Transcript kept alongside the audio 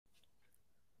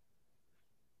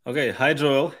Okay, hi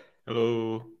Joel.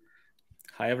 Hello.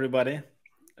 Hi everybody.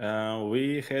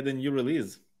 We had a new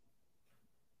release.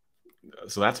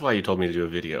 So that's why you told me to do a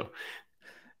video.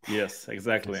 Yes,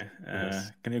 exactly. Yes.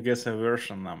 Yes. Can you guess a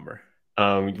version number?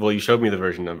 Well, you showed me the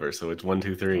version number, so it's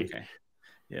 123. Okay.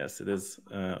 Yes, it is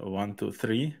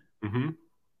 123. Mm-hmm.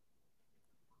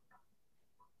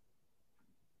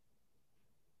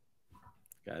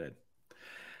 Got it.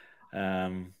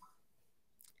 Um,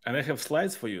 and I have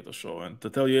slides for you to show and to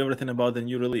tell you everything about the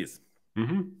new release.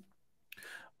 Mm-hmm.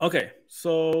 Okay,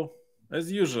 so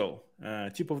as usual,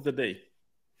 tip of the day.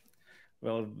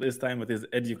 Well, this time it is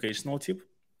educational tip.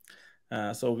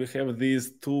 So we have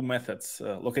these two methods,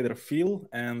 locator fill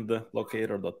and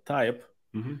locator.type,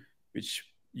 Mm-hmm. which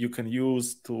you can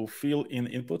use to fill in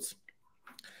inputs.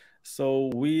 So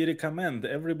we recommend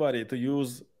everybody to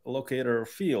use locator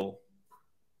fill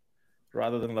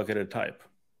rather than locator type.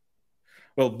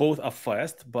 Well, both are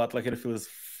fast, but locator fill is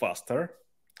faster.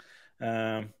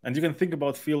 And you can think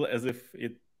about fill as if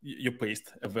you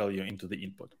paste a value into the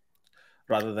input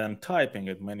rather than typing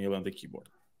it manually on the keyboard.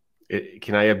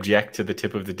 Can I object to the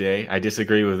tip of the day? I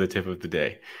disagree with the tip of the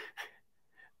day.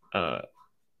 Uh,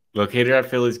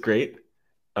 Locator.fill is great,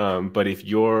 but if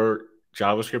your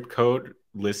JavaScript code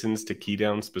listens to key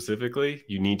down specifically,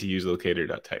 you need to use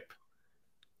locator.type.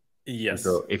 And Yes.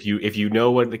 so if you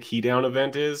know what the key down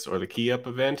event is or the key up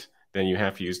event, then you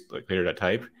have to use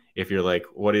locator.type. If you're like,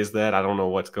 what is that? I don't know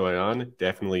what's going on,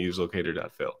 definitely use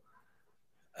locator.fill.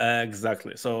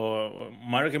 Exactly. So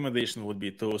my recommendation would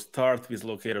be to start with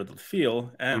locator.fill,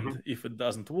 Mm-hmm. and if it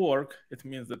doesn't work, it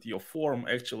means that your form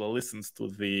actually listens to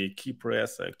the key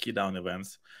press, key down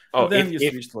events, Oh, and then you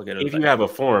switch to if you locator.type. have a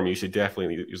form, you should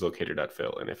definitely use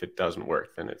locator.fill. And if it doesn't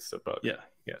work, then it's a bug. Yeah,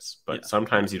 Yes. yeah, But yeah.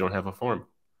 sometimes you don't have a form.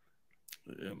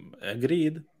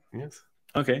 Agreed. Yes.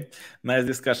 Okay, nice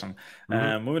discussion.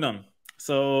 Mm-hmm. Moving on.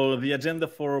 So the agenda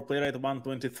for Playwright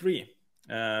 1.23,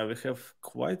 we have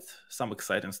quite some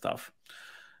exciting stuff.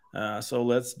 So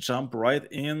let's jump right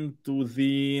into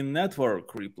the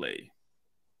network replay.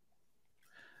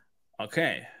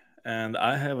 Okay, and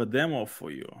I have a demo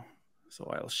for you. So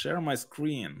I'll share my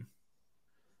screen,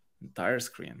 entire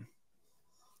screen.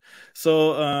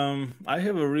 So I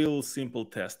have a real simple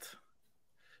test.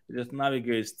 It just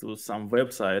navigates to some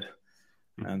website.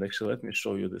 And actually, let me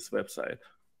show you this website.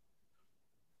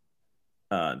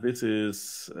 This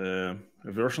is a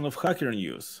version of Hacker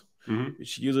News, Mm-hmm.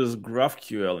 which uses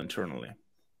GraphQL internally.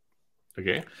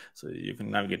 Okay. So you can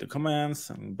navigate the commands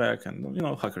and back and,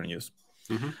 Hacker News.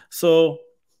 Mm-hmm. So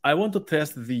I want to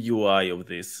test the UI of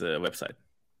this website.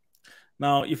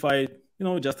 Now, if I,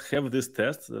 just have this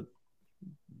test that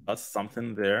does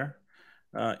something there,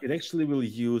 it actually will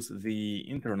use the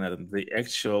internet and the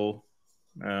actual,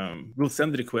 will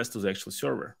send requests to the actual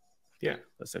server. Yeah.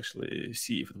 Let's actually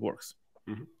see if it works.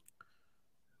 Mm-hmm.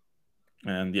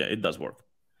 And yeah, it does work.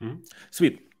 Mm-hmm.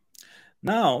 Sweet.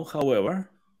 Now, however,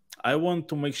 I want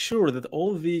to make sure that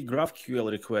all the GraphQL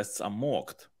requests are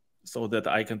mocked so that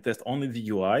I can test only the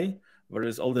UI,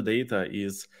 whereas all the data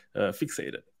is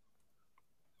fixated.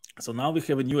 So now we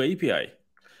have a new API,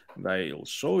 and I'll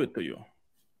show it to you.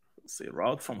 Say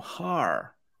route from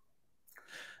har.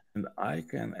 And I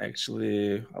can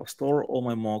actually, I'll store all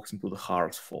my mocks into the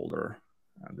hars folder.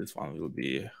 And this one will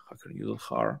be hacker user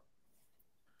har.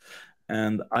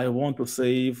 And I want to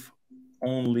save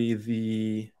only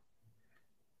the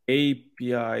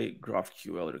API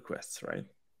GraphQL requests, right?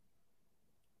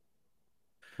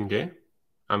 Okay.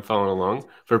 I'm following along.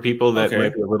 For people that might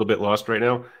Okay. be a little bit lost right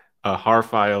now, a HAR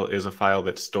file is a file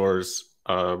that stores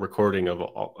a recording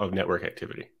of network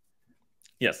activity.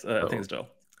 Yes, So, thanks, Joe.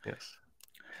 yes.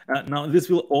 Now, this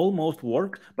will almost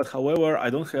work, but however, I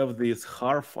don't have this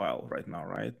har file right now,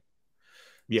 right?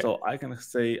 Yeah. So I can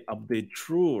say update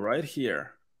true right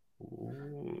here,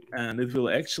 Ooh. and it will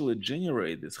actually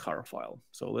generate this har file.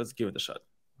 So let's give it a shot.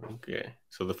 Okay.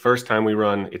 So the first time we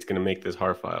run, it's going to make this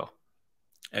HAR file.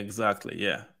 Exactly,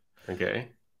 yeah. Okay.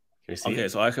 Can you see Okay,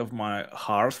 it? so I have my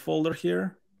hars folder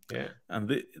here, Yeah.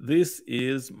 and this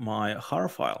is my har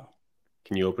file.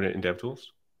 Can you open it in DevTools?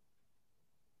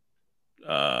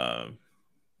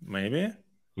 Maybe.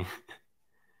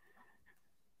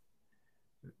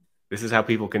 This is how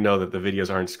people can know that the videos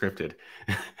aren't scripted.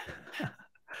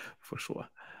 For sure.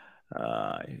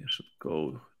 I should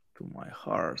go to my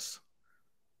hars.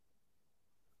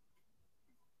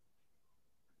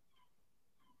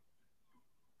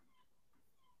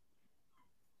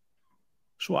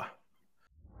 Sure.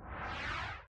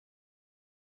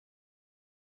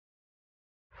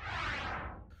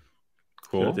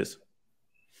 Here it Cool. is,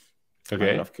 my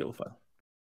Okay. GraphQL file.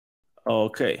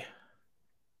 Okay.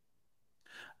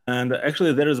 And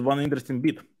actually, there is one interesting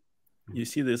bit. You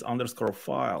see this underscore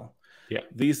file. Yeah.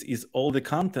 This is all the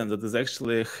content that is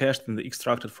actually hashed and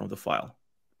extracted from the file.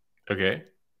 Okay.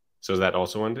 So is that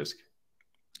also on disk?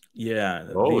 Yeah,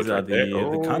 Oh, these it's are right there.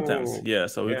 the contents. Oh, Yeah,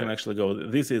 so we can actually go,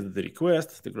 this is the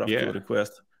request, the GraphQL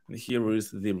request, and here is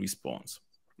the response.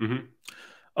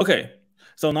 Okay,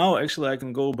 so now actually I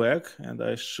can go back, and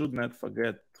I should not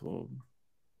forget to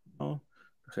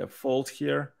have fault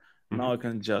here. Now I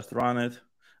can just run it,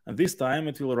 and this time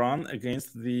it will run against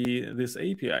this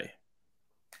API.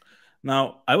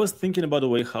 Now, I was thinking about a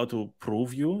way how to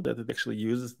prove you that it actually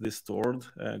uses the stored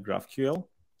GraphQL.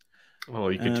 Oh,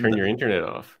 you could turn your internet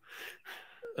off.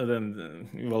 Then,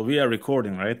 well, we are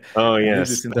recording, right? Oh, and yes.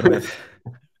 This is internet.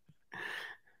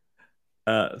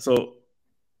 So,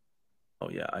 oh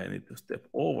yeah, I need to step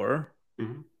over.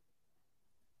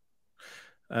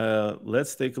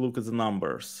 Let's take a look at the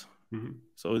numbers.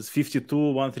 So it's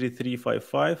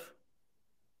 52.133.55.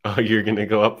 Oh, you're going to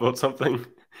go upvote something?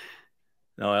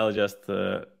 No, I'll just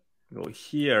go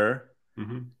here.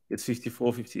 It's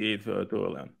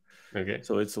 54.58.211. Okay.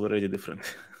 So it's already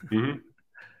different.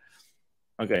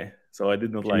 Okay, so I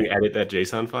did not Can you edit that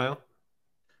JSON file?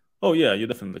 Oh yeah, you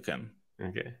definitely can.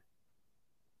 Okay.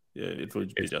 Yeah, it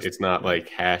would be just. It's not like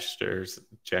hashed or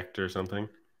checked or something.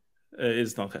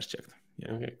 It's not hash checked.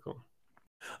 Yeah. Okay, cool.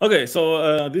 Okay,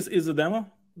 so this is the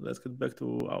demo. Let's get back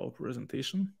to our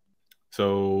presentation.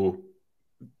 So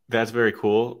that's very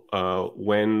cool.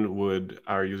 When would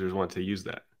our users want to use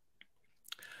that?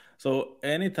 So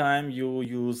anytime you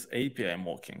use API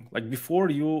mocking, like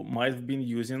before you might have been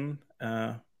using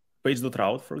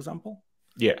page.route, for example.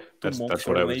 Yeah, that's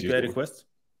what I was API using. requests.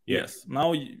 Yeah. Yes.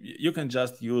 Now you can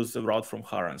just use the route from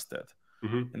har instead.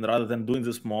 And rather than doing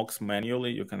this mocks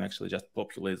manually, you can actually just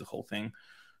populate the whole thing.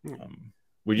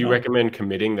 Would you recommend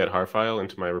committing that har file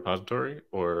into my repository,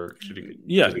 or should you?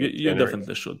 Yeah, you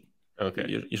definitely should. Okay.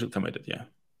 You should commit it, yeah.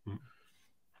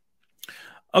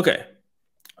 Okay.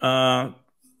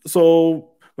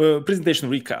 So presentation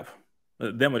recap,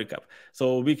 demo recap.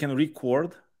 So we can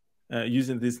record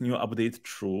using this new update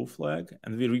true flag,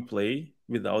 and we replay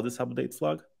without this update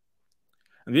flag.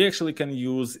 And we actually can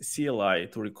use CLI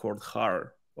to record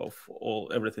har of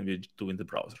everything we do in the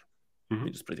browser,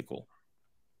 which is pretty cool.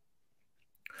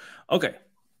 Okay.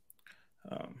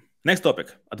 Next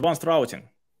topic, advanced routing.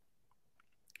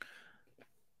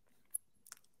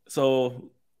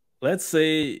 So let's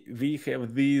say we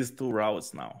have these two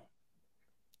routes now.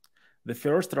 The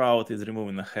first route is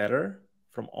removing the header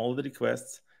from all the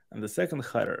requests, and the second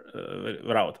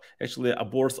route actually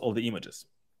aborts all the images.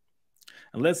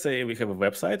 And let's say we have a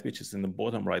website, which is in the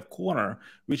bottom right corner,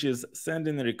 which is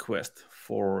sending a request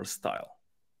for style.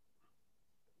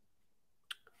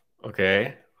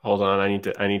 Okay, hold on. I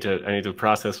need to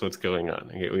process what's going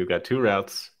on. Okay, we've got two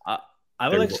routes. I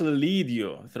will actually lead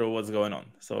you through what's going on.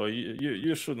 So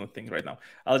you shouldn't think right now.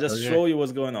 I'll just show you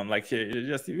what's going on. Like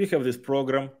we have this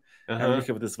program and we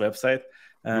have this website.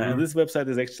 And this website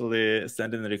is actually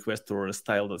sending a request to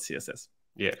style.css.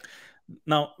 Yeah.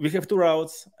 Now we have two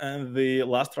routes, and the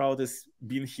last route is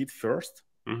being hit first.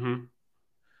 And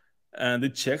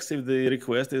it checks if the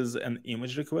request is an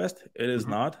image request. It is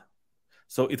not.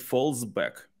 So it falls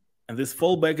back. And this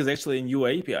fallback is actually a new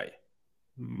API.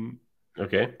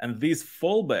 Okay. And this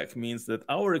fallback means that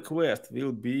our request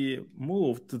will be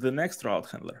moved to the next route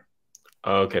handler.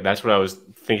 Okay, that's what I was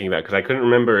thinking about, because I couldn't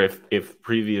remember if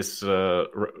previous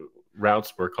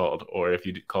routes were called, or if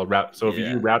you called route. So if you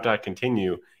do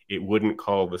route.continue, it wouldn't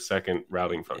call the second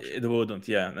routing function. It wouldn't,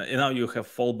 yeah. And now you have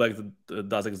fallback that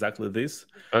does exactly this.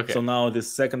 Okay. So now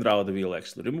this second route will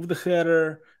actually remove the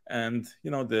header, and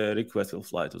the request will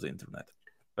fly to the internet.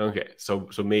 Okay, so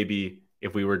maybe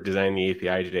if we were designing the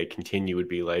API today, continue would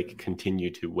be like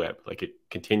continue to web, like it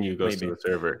continue goes to the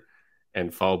server,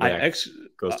 and fallback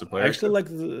goes to player. I actually like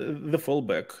the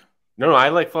fallback. No, I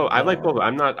like fallback. I like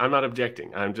fallback. I'm not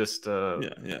objecting. I'm just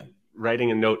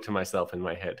writing a note to myself in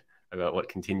my head about what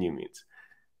continue means.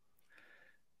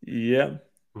 Yeah,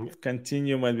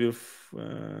 continue might be.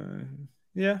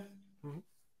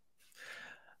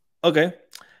 Okay,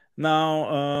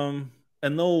 now a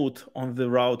note on the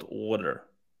route order.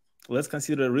 Let's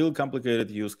consider a real complicated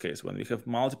use case when we have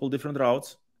multiple different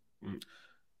routes.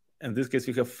 In this case,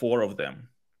 we have 4 of them.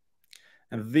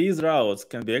 And these routes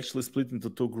can be actually split into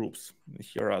 2 groups.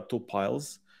 Here are 2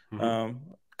 piles,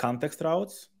 context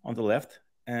routes on the left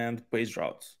and page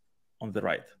routes on the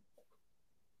right.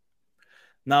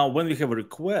 Now, when we have a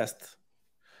request,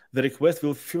 the request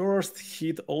will first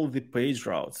hit all the page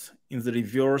routes in the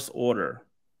reverse order.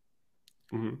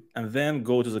 And then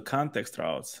go to the context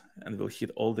routes, and we'll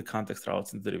hit all the context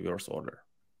routes in the reverse order.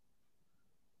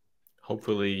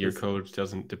 Hopefully your code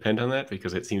doesn't depend on that,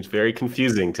 because it seems very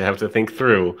confusing to have to think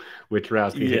through which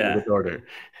routes we hit in which order.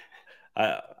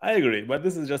 I agree, but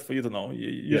this is just for you to know.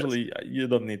 Usually, you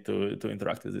don't need to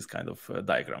interact with this kind of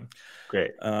diagram.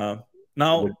 Great.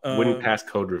 Now, wouldn't pass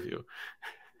code review.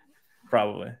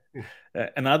 Probably.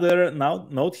 Another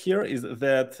note here is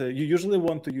that you usually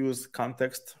want to use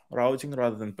context routing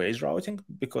rather than page routing,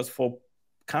 because for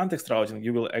context routing,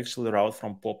 you will actually route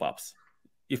from pop-ups.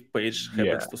 If page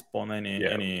happens to spawn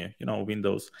any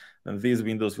windows, then these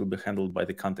windows will be handled by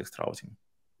the context routing.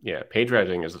 Yeah, page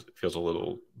routing feels a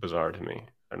little bizarre to me.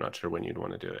 I'm not sure when you'd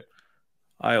want to do it.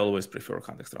 I always prefer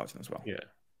context routing as well. Yeah.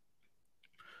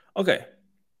 Okay.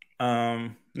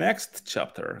 Next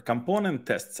chapter, component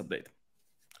tests update.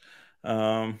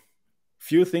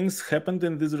 Few things happened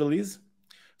in this release.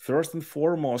 First and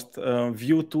foremost,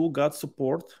 Vue 2 got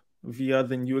support via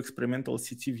the new experimental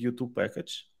CT Vue 2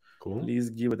 package. Cool. Please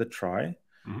give it a try.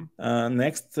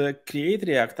 Next, Create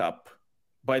React App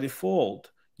by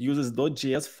default uses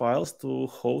 .js files to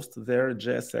host their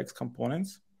JSX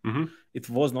components. It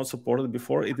was not supported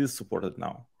before. It is supported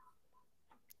now.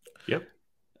 Yep.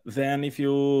 Then if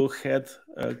you had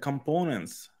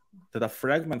components that are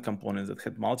fragment components that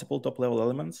had multiple top-level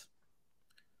elements,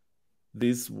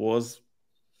 this was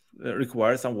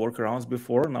required some workarounds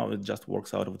before. Now it just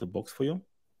works out of the box for you.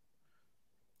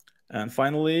 And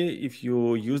finally, if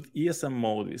you used ESM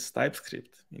mode with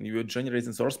TypeScript and you were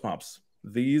generating source maps,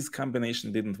 this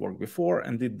combination didn't work before,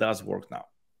 and it does work now.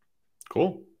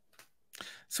 Cool.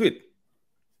 Sweet.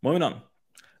 Moving on.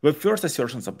 Web-First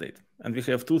Assertions update. And we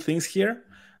have two things here.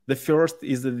 The first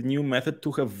is the new method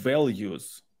to have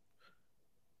values.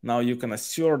 Now you can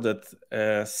assert that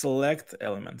a select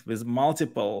element with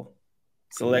multiple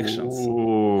selections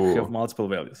have multiple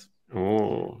values.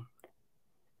 Oh,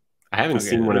 I haven't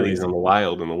seen one of these on the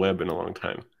wild on the web in a long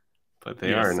time, but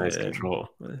they are a nice control.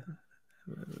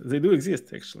 They do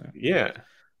exist, actually. Yeah.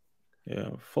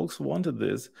 Folks wanted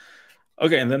this.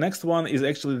 Okay, and the next one is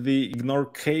actually the ignore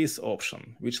case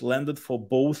option, which landed for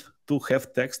both to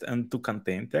have text and to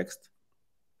contain text.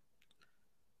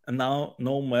 And now,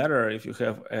 no matter if you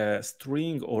have a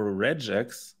string or a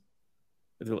regex,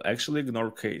 it will actually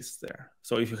ignore case there.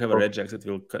 So if you have a regex, it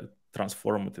will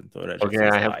transform it into a regex. Okay,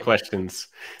 I have questions.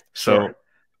 So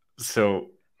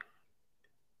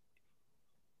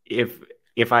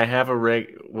if I have a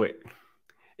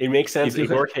it makes sense.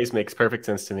 Ignore case makes perfect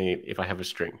sense to me if I have a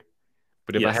string.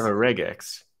 But if I have a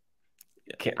regex,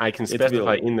 I can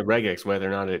specify in the regex whether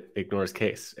or not it ignores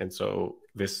case. And so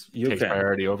this takes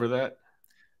priority over that?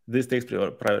 This takes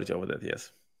priority over that,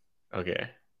 yes. Okay.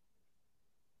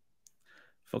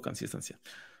 For consistency.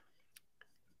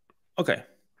 Okay.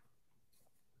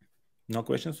 No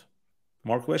questions?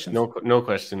 More questions? No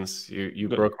questions. You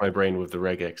broke my brain with the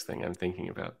regex thing I'm thinking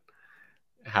about.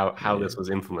 How this was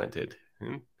implemented.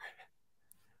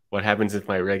 What happens if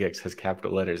my regex has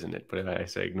capital letters in it, but if I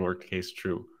say ignore case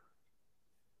true?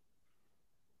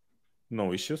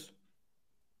 No issues.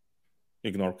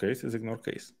 Ignore case is ignore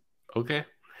case. Okay.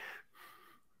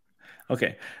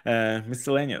 Okay.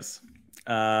 Miscellaneous.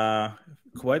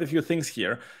 Quite a few things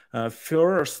here.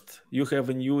 First, you have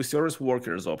a new service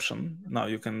workers option. Now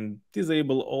you can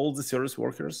disable all the service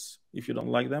workers if you don't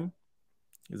like them.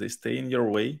 They stay in your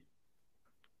way.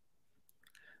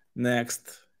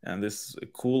 Next, and this is a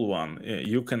cool one,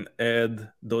 you can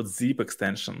add .zip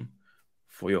extension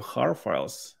for your har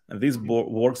files. And this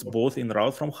works both in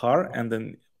route from har and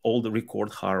then all the record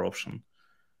har option.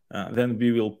 Then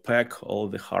we will pack all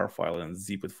the har file and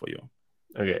zip it for you.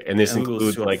 Okay, and this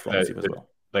includes like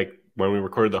like when we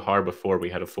recorded the har before, we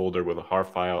had a folder with a har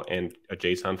file and a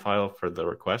JSON file for the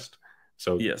request.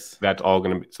 So yes, that's all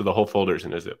going to be, so the whole folder is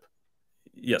in a zip.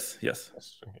 Yes.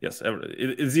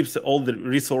 It zips all the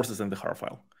resources in the har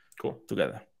file. Cool.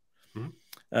 Together.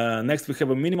 Next, we have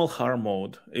a minimal har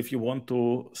mode. If you want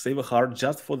to save a har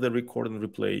just for the record and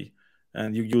replay,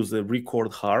 and you use the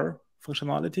record har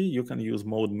functionality, you can use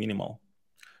mode minimal.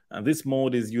 And this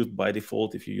mode is used by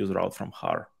default if you use route from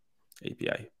har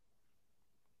API.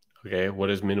 Okay, what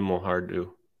does minimal har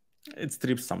do? It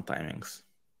strips some timings.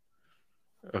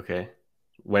 Okay.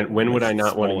 When would I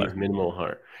not want to use minimal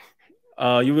har?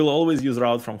 You will always use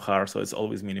route from har, so it's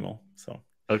always minimal. So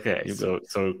okay,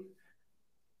 so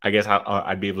I guess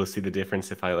I'd be able to see the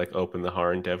difference if I like open the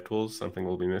har in DevTools. Something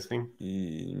will be missing.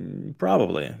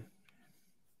 Probably.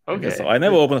 Okay. So I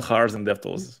never open hars in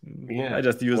DevTools. Yeah, I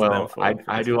just use them for.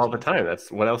 I do all the time.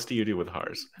 That's what else do you do with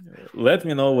hars? Let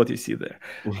me know what you see there.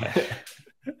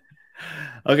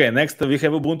 Okay, next we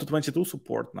have Ubuntu 22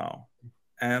 support now,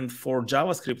 and for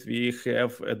JavaScript we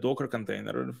have a Docker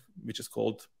container which is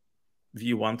called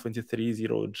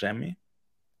v1.23 Gem.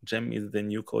 Gem is the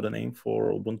new code name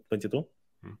for Ubuntu 22.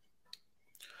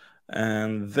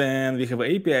 And then we have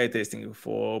API testing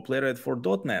for Playwright for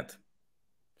 .NET.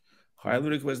 Highly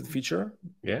requested feature.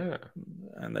 Yeah.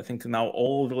 And I think now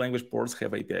all the language ports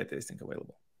have API testing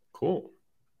available. Cool.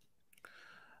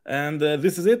 And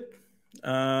this is it.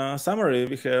 Summary,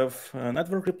 we have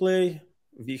network replay.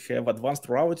 We have advanced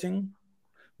routing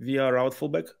via route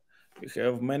fallback. We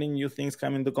have many new things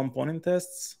coming to component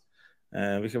tests.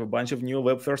 We have a bunch of new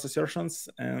web-first assertions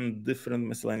and different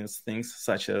miscellaneous things,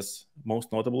 such as,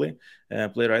 most notably,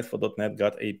 Playwright for .NET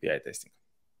got API testing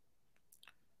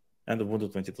and Ubuntu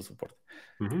 22 support.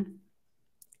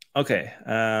 Okay,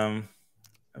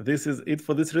 this is it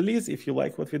for this release. If you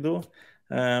like what we do,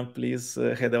 please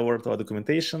head over to our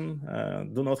documentation.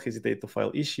 Do not hesitate to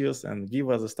file issues and give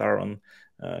us a star on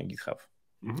GitHub.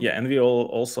 Yeah, and we are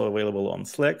also available on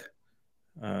Slack.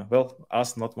 Well,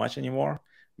 us not much anymore.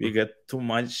 We get too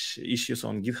much issues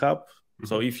on GitHub.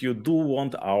 So if you do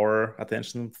want our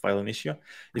attention, file an issue.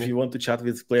 If you want to chat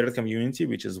with Playwright community,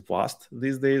 which is vast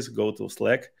these days, go to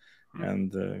Slack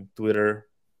and Twitter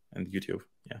and YouTube.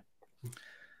 Yeah.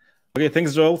 Okay,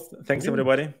 thanks, Joel. Thanks,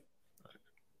 everybody.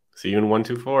 See you in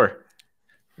 124.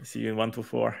 See you in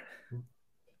 124.